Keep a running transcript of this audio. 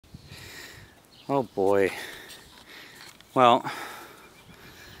Oh boy. Well,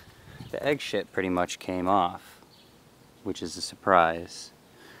 the egg shit pretty much came off, which is a surprise.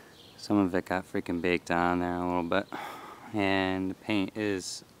 Some of it got freaking baked on there a little bit. And the paint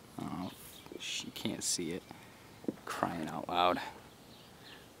is, oh, you can't see it. Crying out loud.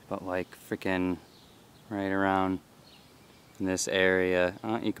 But like freaking right around in this area,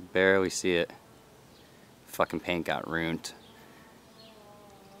 you could barely see it. Fucking paint got ruined.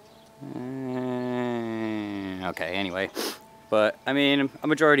 Okay, anyway. But, I mean, a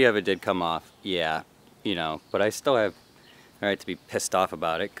majority of it did come off. Yeah, you know, but I still have the right to be pissed off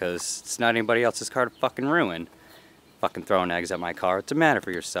about it because it's not anybody else's car to fucking ruin. Fucking throwing eggs at my car. It's a matter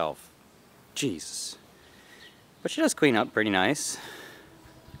for yourself. Jesus. But she does clean up pretty nice.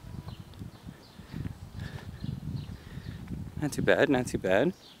 Not too bad, not too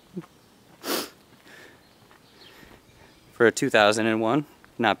bad. For a 2001,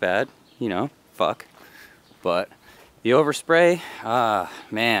 not bad, you know, fuck. But the overspray,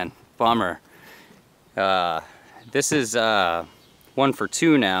 man, bummer. This is 1 for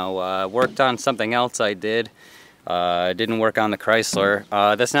 2 now. Worked on something else I did. Didn't work on the Chrysler.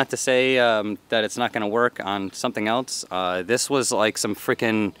 That's not to say that it's not going to work on something else. This was like some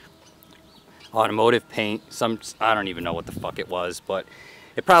freaking automotive paint. I don't even know what the fuck it was, but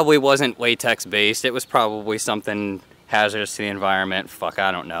it probably wasn't latex based. It was probably something hazardous to the environment. Fuck,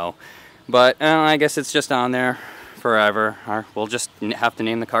 I don't know. But I guess it's just on there forever. Or we'll just have to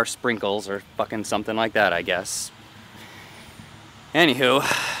name the car Sprinkles or fucking something like that, I guess. Anywho,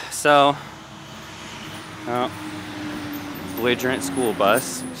 so belligerent school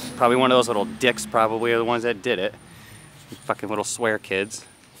bus. Probably one of those little dicks probably are the ones that did it. Fucking little swear kids.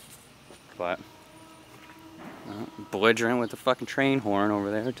 But belligerent with the fucking train horn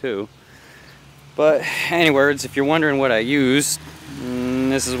over there too. But anyways, if you're wondering what I used,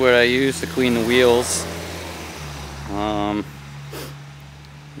 this is what I used to clean the wheels.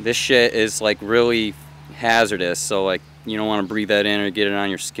 This shit is like really hazardous, so like you don't want to breathe that in or get it on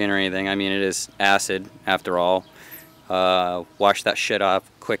your skin or anything. I mean, it is acid after all. Wash that shit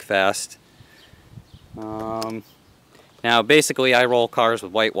off quick, fast. Now basically I roll cars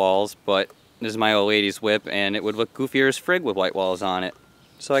with white walls, but this is my old lady's whip and it would look goofier as frig with white walls on it.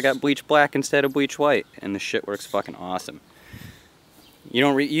 So I got bleach black instead of bleach white, and the shit works fucking awesome. You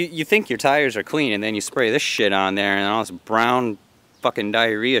don't you think your tires are clean and then you spray this shit on there and all this brown fucking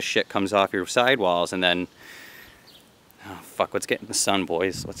diarrhea shit comes off your sidewalls, and then oh fuck, let's get in the sun,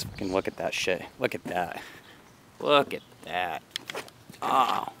 boys. Let's fucking look at that shit. Look at that. Look at that.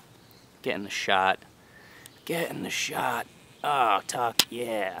 Oh, get in the shot. Get in the shot. Oh, talk,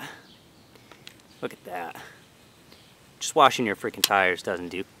 yeah. Look at that. Just washing your freaking tires doesn't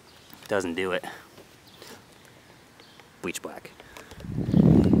do it. Bleach black.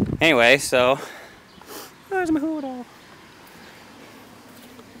 Anyway, so where's my hood all?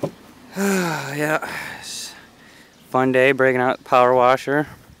 Yeah, fun day breaking out the power washer.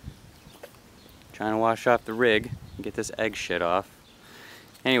 Trying to wash off the rig and get this egg shit off.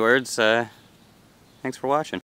 Anyways, thanks for watching.